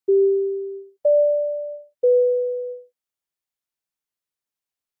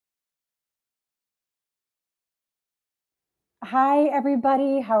Hi,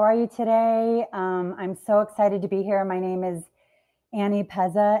 everybody. How are you today? I'm so excited to be here. My name is Annie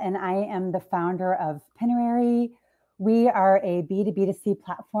Pezza, and I am the founder of Pinerary. We are a B2B2C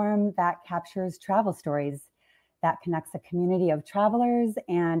platform that captures travel stories, that connects a community of travelers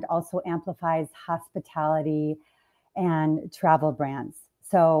and also amplifies hospitality and travel brands.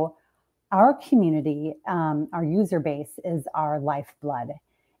 So our community, our user base is our lifeblood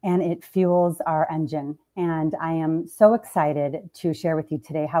and it fuels our engine. And I am so excited to share with you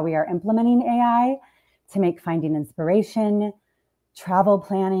today how we are implementing AI to make finding inspiration, travel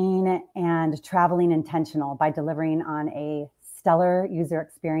planning, and traveling intentional by delivering on a stellar user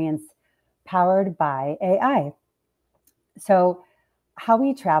experience powered by AI. So how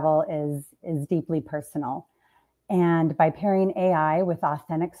we travel is deeply personal. And by pairing AI with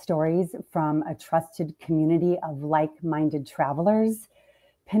authentic stories from a trusted community of like-minded travelers,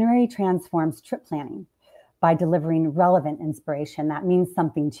 Pinerary transforms trip planning by delivering relevant inspiration that means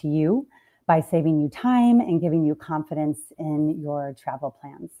something to you, by saving you time and giving you confidence in your travel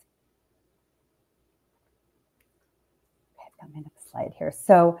plans. Okay, I've got my next slide here.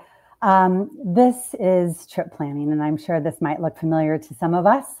 So this is trip planning, and I'm sure this might look familiar to some of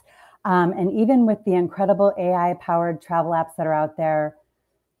us. And even with the incredible AI-powered travel apps that are out there,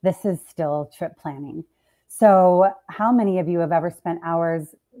 this is still trip planning. So how many of you have ever spent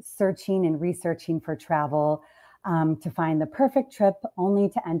hours searching and researching for travel to find the perfect trip only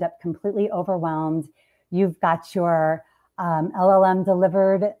to end up completely overwhelmed? You've got your LLM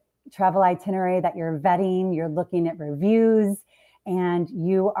delivered travel itinerary that you're vetting, you're looking at reviews, and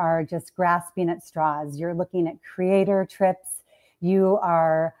you are just grasping at straws. You're looking at creator trips. You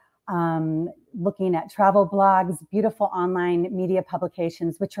are looking at travel blogs, beautiful online media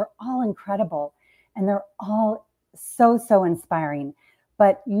publications, which are all incredible. And they're all so inspiring.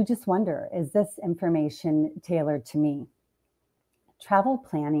 But you just wonder, is this information tailored to me? Travel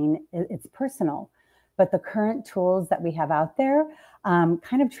planning, it's personal. But the current tools that we have out there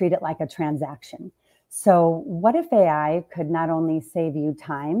kind of treat it like a transaction. So what if AI could not only save you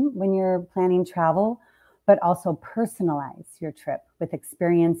time when you're planning travel, but also personalize your trip with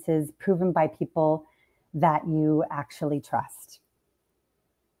experiences proven by people that you actually trust?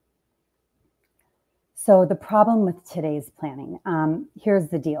 So the problem with today's planning, here's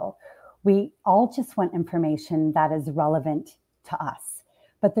the deal. We all just want information that is relevant to us,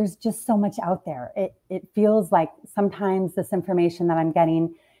 but there's just so much out there. It feels like sometimes this information that I'm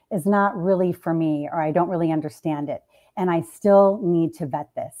getting is not really for me, or I don't really understand it. And I still need to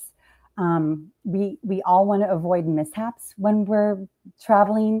vet this. We all want to avoid mishaps when we're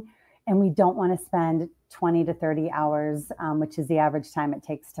traveling, and we don't want to spend 20 to 30 hours, which is the average time it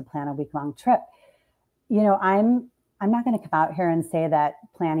takes to plan a week-long trip. You know, I'm not going to come out here and say that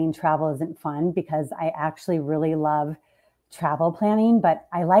planning travel isn't fun, because I actually really love travel planning, but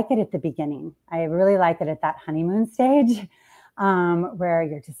I like it at the beginning. I really like it at that honeymoon stage where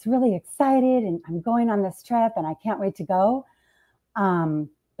you're just really excited and I'm going on this trip and I can't wait to go.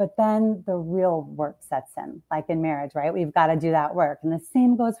 But then the real work sets in, like in marriage, right? We've got to do that work. And the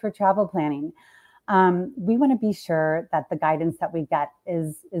same goes for travel planning. We want to be sure that the guidance that we get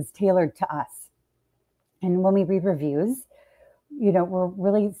is tailored to us. And when we read reviews, you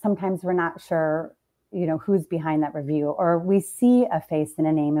know, sometimes we're not sure, you know, who's behind that review, or we see a face and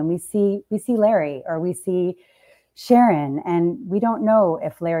a name and we see Larry, or we see Sharon, and we don't know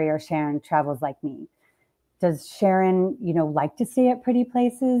if Larry or Sharon travels like me. Does Sharon, you know, like to stay at pretty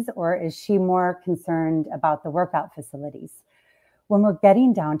places, or is she more concerned about the workout facilities? When we're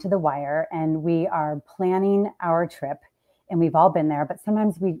getting down to the wire and we are planning our trip, and we've all been there, but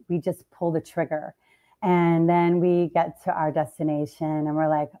sometimes we just pull the trigger. And then we get to our destination and we're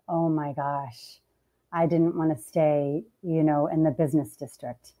like, oh my gosh, I didn't want to stay, you know, in the business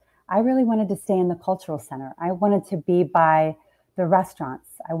district. I really wanted to stay in the cultural center. I wanted to be by the restaurants.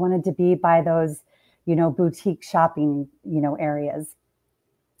 I wanted to be by those, you know, boutique shopping, you know, areas.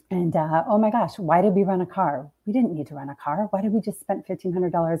 And oh my gosh, why did we rent a car? We didn't need to rent a car. Why did we just spend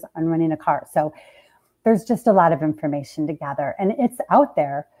 $1,500 on renting a car? So there's just a lot of information to gather, and it's out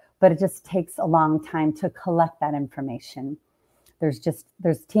there, but it just takes a long time to collect that information. There's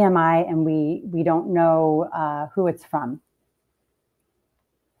TMI, and we don't know who it's from.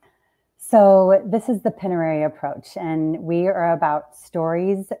 So this is the Pinerary approach, and we are about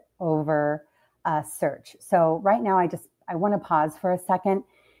stories over search. So right now, I want to pause for a second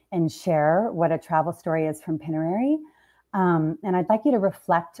and share what a travel story is from Pinerary. And I'd like you to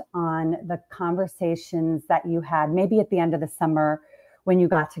reflect on the conversations that you had maybe at the end of the summer when you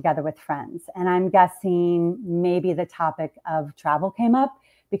got together with friends. And I'm guessing maybe the topic of travel came up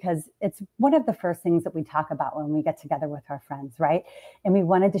because it's one of the first things that we talk about when we get together with our friends, right? And we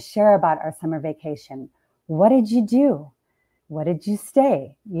wanted to share about our summer vacation. What did you do? What did you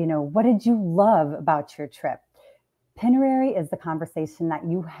stay? What did you love about your trip? Pinerary is the conversation that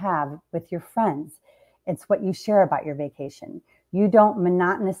you have with your friends. It's what you share about your vacation. You don't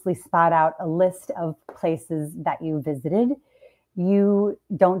monotonously spot out a list of places that you visited. You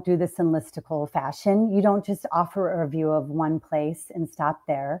don't do this in listicle fashion. You don't just offer a review of one place and stop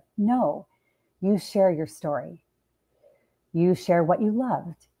there. No, you share your story. You share what you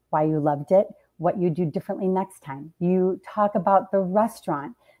loved, why you loved it, what you do differently next time. You talk about the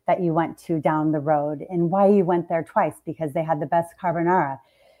restaurant that you went to down the road and why you went there twice because they had the best carbonara.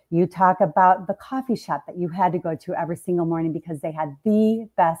 You talk about the coffee shop that you had to go to every single morning because they had the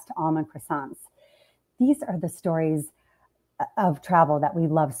best almond croissants. These are the stories of travel that we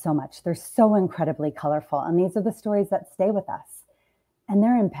love so much. They're so incredibly colorful. And these are the stories that stay with us. And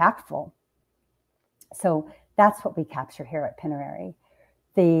they're impactful. So that's what we capture here at Pinerary.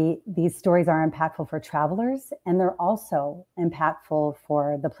 These stories are impactful for travelers, and they're also impactful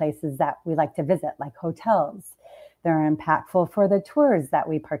for the places that we like to visit, like hotels. They're impactful for the tours that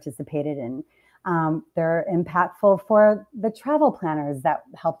we participated in. They're impactful for the travel planners that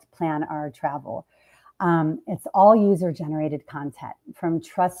helped plan our travel. It's all user-generated content from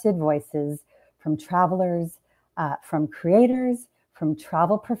trusted voices, from travelers, from creators, from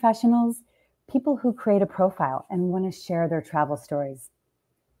travel professionals, people who create a profile and want to share their travel stories.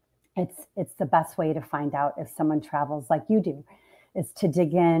 It's the best way to find out if someone travels like you do, is to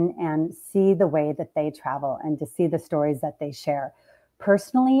dig in and see the way that they travel and to see the stories that they share.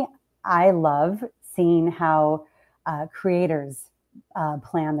 Personally, I love seeing how creators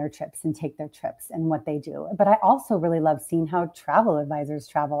plan their trips and take their trips and what they do. But I also really love seeing how travel advisors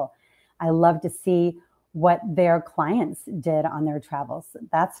travel. I love to see what their clients did on their travels.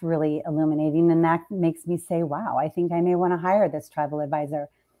 That's really illuminating. And that makes me say, wow, I think I may want to hire this travel advisor.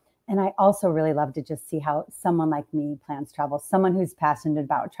 And I also really love to just see how someone like me plans travel, someone who's passionate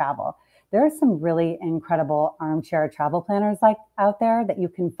about travel. There are some really incredible armchair travel planners out there that you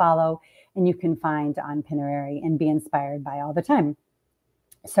can follow and you can find on Pinerary and be inspired by all the time.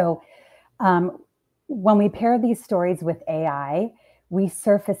 So when we pair these stories with AI, we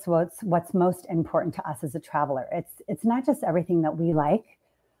surface what's most important to us as a traveler. It's not just everything that we like,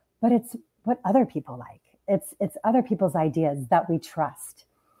 but it's what other people like. It's other people's ideas that we trust.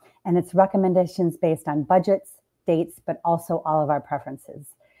 And it's recommendations based on budgets, dates, but also all of our preferences.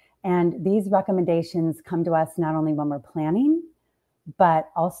 And these recommendations come to us not only when we're planning,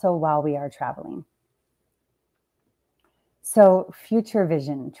 but also while we are traveling. So future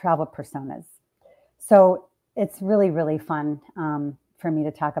vision, travel personas. So it's really, really fun for me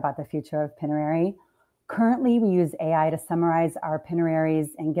to talk about the future of Pinerary. Currently, we use AI to summarize our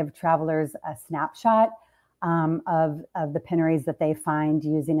itineraries and give travelers a snapshot of the itineraries that they find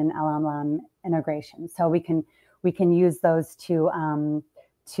using an LLM integration. So we can use those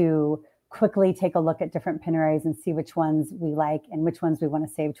to quickly take a look at different itineraries and see which ones we like and which ones we want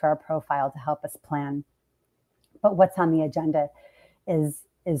to save to our profile to help us plan. But what's on the agenda is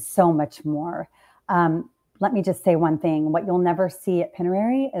so much more. Let me just say one thing. What you'll never see at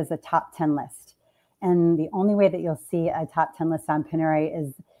Pinerary is a top 10 list. And the only way that you'll see a top 10 list on Pinerary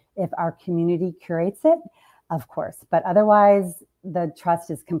is if our community curates it, of course. But otherwise, the trust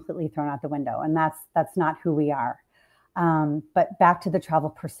is completely thrown out the window. And that's not who we are. But back to the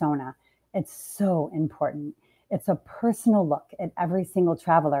travel persona. It's so important. It's a personal look at every single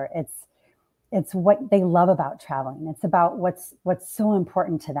traveler. It's what they love about traveling. It's about what's so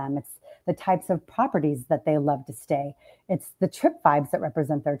important to them. It's the types of properties that they love to stay. It's the trip vibes that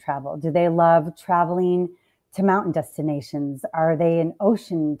represent their travel. Do they love traveling to mountain destinations? Are they an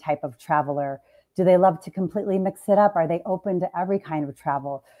ocean type of traveler? Do they love to completely mix it up? Are they open to every kind of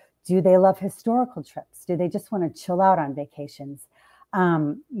travel? Do they love historical trips? Do they just want to chill out on vacations?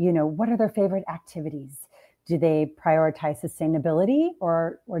 What are their favorite activities? Do they prioritize sustainability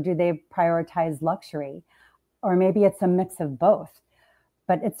or do they prioritize luxury? Or maybe it's a mix of both.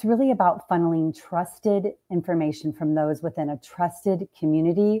 But it's really about funneling trusted information from those within a trusted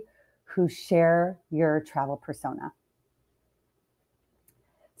community who share your travel persona.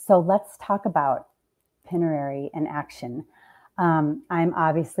 So let's talk about Pinerary in action. I'm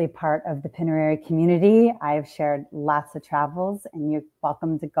obviously part of the Pinerary community. I've shared lots of travels, and you're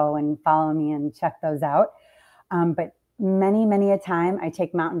welcome to go and follow me and check those out. But many a time I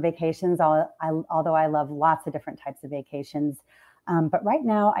take mountain vacations, although I love lots of different types of vacations. But right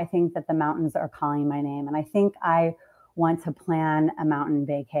now, I think that the mountains are calling my name, and I think I want to plan a mountain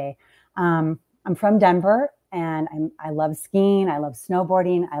vacay. I'm from Denver, and I love skiing, I love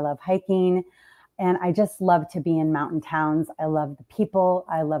snowboarding, I love hiking, and I just love to be in mountain towns. I love the people,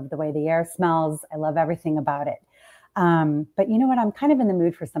 I love the way the air smells, I love everything about it. But you know what? I'm kind of in the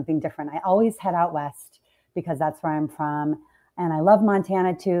mood for something different. I always head out west because that's where I'm from. And I love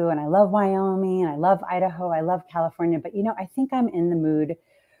Montana too, and I love Wyoming, and I love Idaho, I love California. But you know, I think I'm in the mood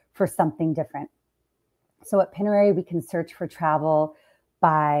for something different. So at Pinerary, we can search for travel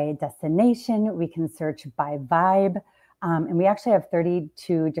by destination, we can search by vibe, and we actually have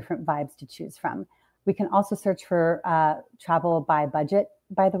 32 different vibes to choose from. We can also search for travel by budget,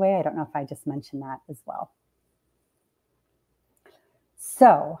 by the way. I don't know if I just mentioned that as well.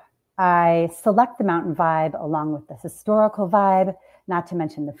 So I select the mountain vibe along with the historical vibe, not to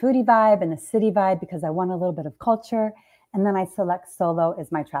mention the foodie vibe and the city vibe because I want a little bit of culture. And then I select solo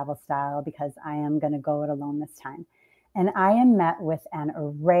as my travel style because I am going to go it alone this time. And I am met with an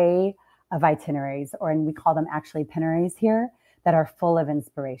array of itineraries, and we call them actually Pineraries here, that are full of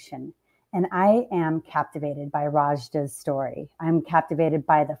inspiration. And I am captivated by Rajda's story. I'm captivated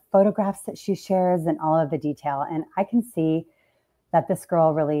by the photographs that she shares and all of the detail. And I can see that this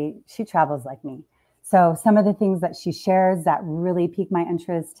girl really, she travels like me. So some of the things that she shares that really pique my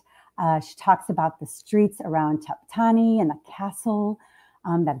interest, she talks about the streets around Teptani and the castle,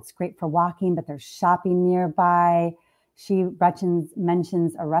 that it's great for walking, but there's shopping nearby. She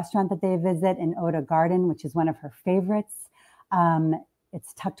mentions a restaurant that they visit in Oda Garden, which is one of her favorites.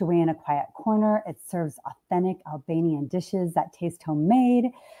 It's tucked away in a quiet corner. It serves authentic Albanian dishes that taste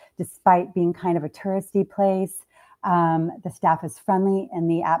homemade, despite being kind of a touristy place. The staff is friendly and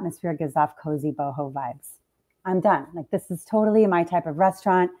the atmosphere gives off cozy boho vibes. I'm done. Like, this is totally my type of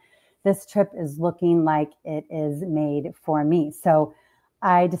restaurant. This trip is looking like it is made for me. So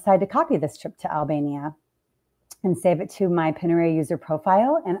I decided to copy this trip to Albania and save it to my Pinerary user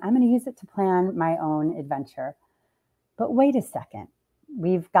profile. And I'm going to use it to plan my own adventure. But wait a second.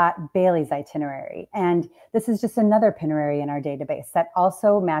 We've got Bailey's itinerary. And this is just another Pinerary in our database that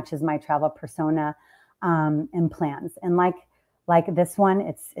also matches my travel persona and plans. And like this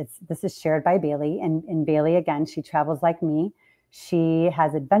one, this is shared by Bailey. And Bailey, again, she travels like me. She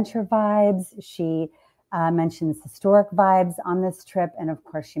has adventure vibes. She mentions historic vibes on this trip. And of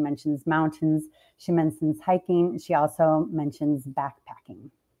course, she mentions mountains. She mentions hiking. She also mentions backpacking.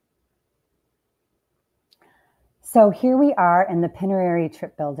 So here we are in the Pinerary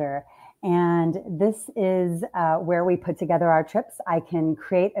Trip Builder. And this is where we put together our trips. I can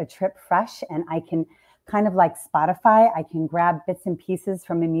create a trip fresh, and I can kind of like Spotify, I can grab bits and pieces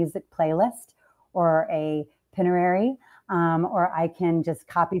from a music playlist or a Pinerary, or I can just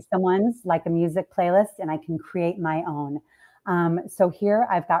copy someone's, like a music playlist, and I can create my own. So here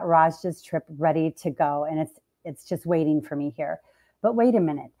I've got Rajda's trip ready to go, and it's just waiting for me here. But wait a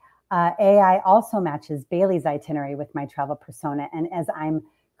minute. AI also matches Bailey's itinerary with my travel persona. And as I'm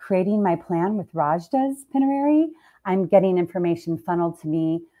creating my plan with Rajda's Pinerary, I'm getting information funneled to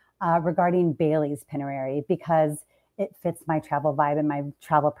me regarding Bailey's Pinerary because it fits my travel vibe and my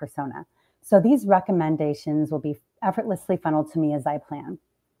travel persona. So these recommendations will be effortlessly funneled to me as I plan.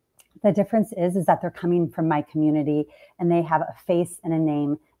 The difference is that they're coming from my community and they have a face and a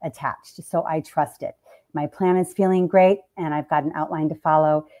name attached. So I trust it. My plan is feeling great and I've got an outline to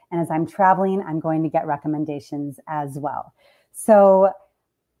follow. And as I'm traveling, I'm going to get recommendations as well. So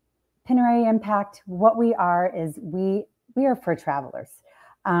Pinerary Impact, what we are is we are for travelers.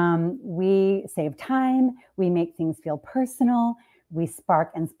 We save time, we make things feel personal, we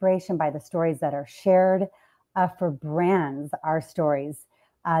spark inspiration by the stories that are shared. For brands, our stories,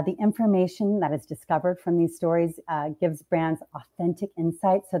 the information that is discovered from these stories gives brands authentic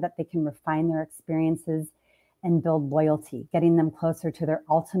insight so that they can refine their experiences and build loyalty, getting them closer to their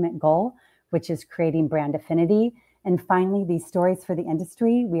ultimate goal, which is creating brand affinity. And finally, these stories for the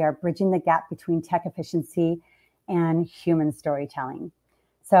industry, we are bridging the gap between tech efficiency and human storytelling.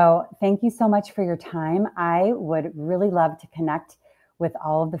 So thank you so much for your time. I would really love to connect with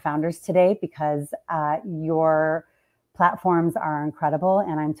all of the founders today because your platforms are incredible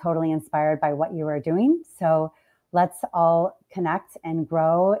and I'm totally inspired by what you are doing. So let's all connect and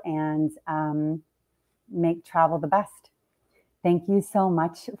grow and make travel the best. Thank you so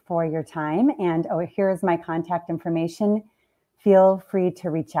much for your time. And here's my contact information. Feel free to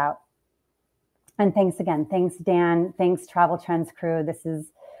reach out. And thanks again. Thanks, Dan. Thanks, Travel Trends crew. This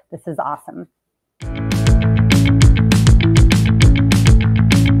is awesome.